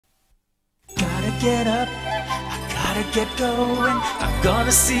get up, I gotta get going. I'm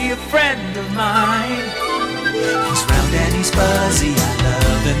gonna see a friend of mine. He's round and he's fuzzy, I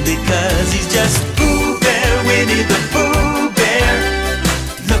love him because he's just Pooh Bear, Winnie the Pooh Bear.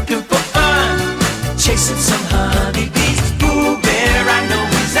 Looking for fun, chasing some honeybees. Pooh Bear, I know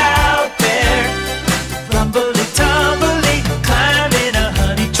he's out there. Rumbly tumbly, climbing a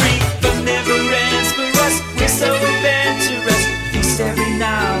honey tree. But never ends for us, we're so adventurous. Feast every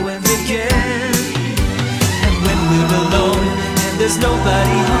now and again. And when we're alone and there's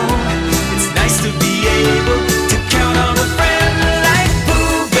nobody home, it's nice to be able to count on a friend like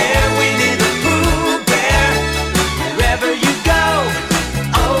Pooh Bear, Winnie the Pooh Bear. Wherever you go,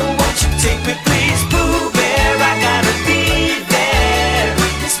 oh, won't you take me please, Pooh Bear, I gotta be there.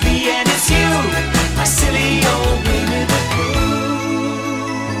 It's me and it's you, my silly old Winnie the Pooh.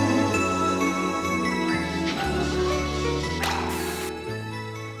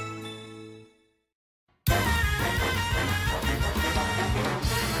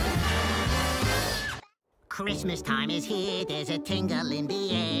 Christmas time is here, there's a tingle in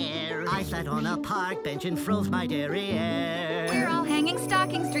the air. I sat on a park bench and froze my derriere. We're all hanging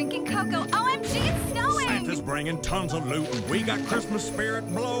stockings, drinking cocoa. OMG, it's snowing! Santa's bringing tons of loot and we got Christmas spirit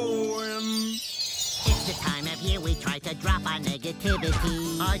blowing. It's the time of year we try to drop our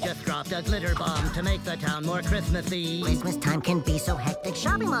negativity. I just dropped a glitter bomb to make the town more Christmassy. Christmas time can be so hectic,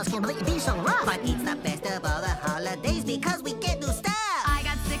 shopping malls can be so rough. But it's the best of all the holidays because we get new stuff. I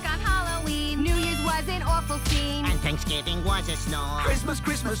got sick on Halloween. New Year's was an awful scene. And Thanksgiving was a snore. Christmas,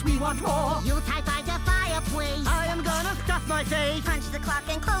 Christmas, we want more. Yuletide by the fireplace. I am gonna stuff my face. Punch the clock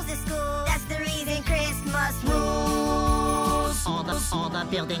and close the school. That's the reason Christmas rules. All the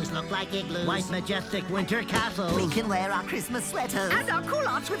buildings look like igloos. White majestic winter castles. We can wear our Christmas sweaters and our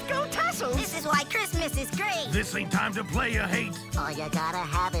culottes with gold tassels. This is why Christmas is great. This ain't time to play a hate. All you gotta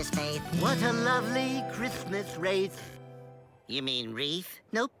have is faith. What a lovely Christmas wreath. You mean wreath?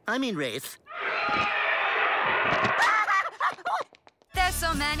 Nope, I mean wraith. There's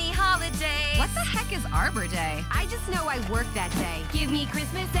so many holidays. What the heck is Arbor Day? I just know I work that day. Give me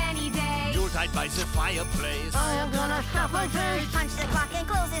Christmas any day. Yuletide by the fireplace. I am gonna stuff my face. Punch the clock and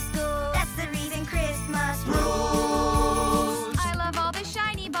close the school. That's the reason Christmas rules. I love all the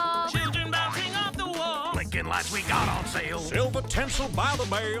shiny balls. Children bouncing off the wall. Blinking lights we got on sale. Silver tinsel by the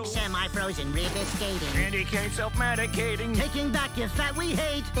bale. Semi-frozen river skating. Candy cane self-medicating. Taking back gifts that we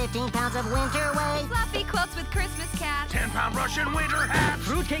hate. 15 pounds of winter weight. Fluffy quilts with Christmas cats. 10-pound Russian winter hats.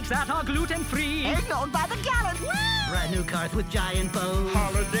 Fruitcakes that are gluten-free. Eggnog by the gallon. Woo! Brand new cars with giant bows.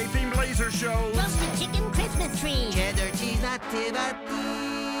 Holiday-themed laser shows. Roasted chicken Christmas tree. Cheddar cheese nativities.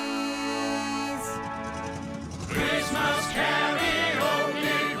 Christmas carol.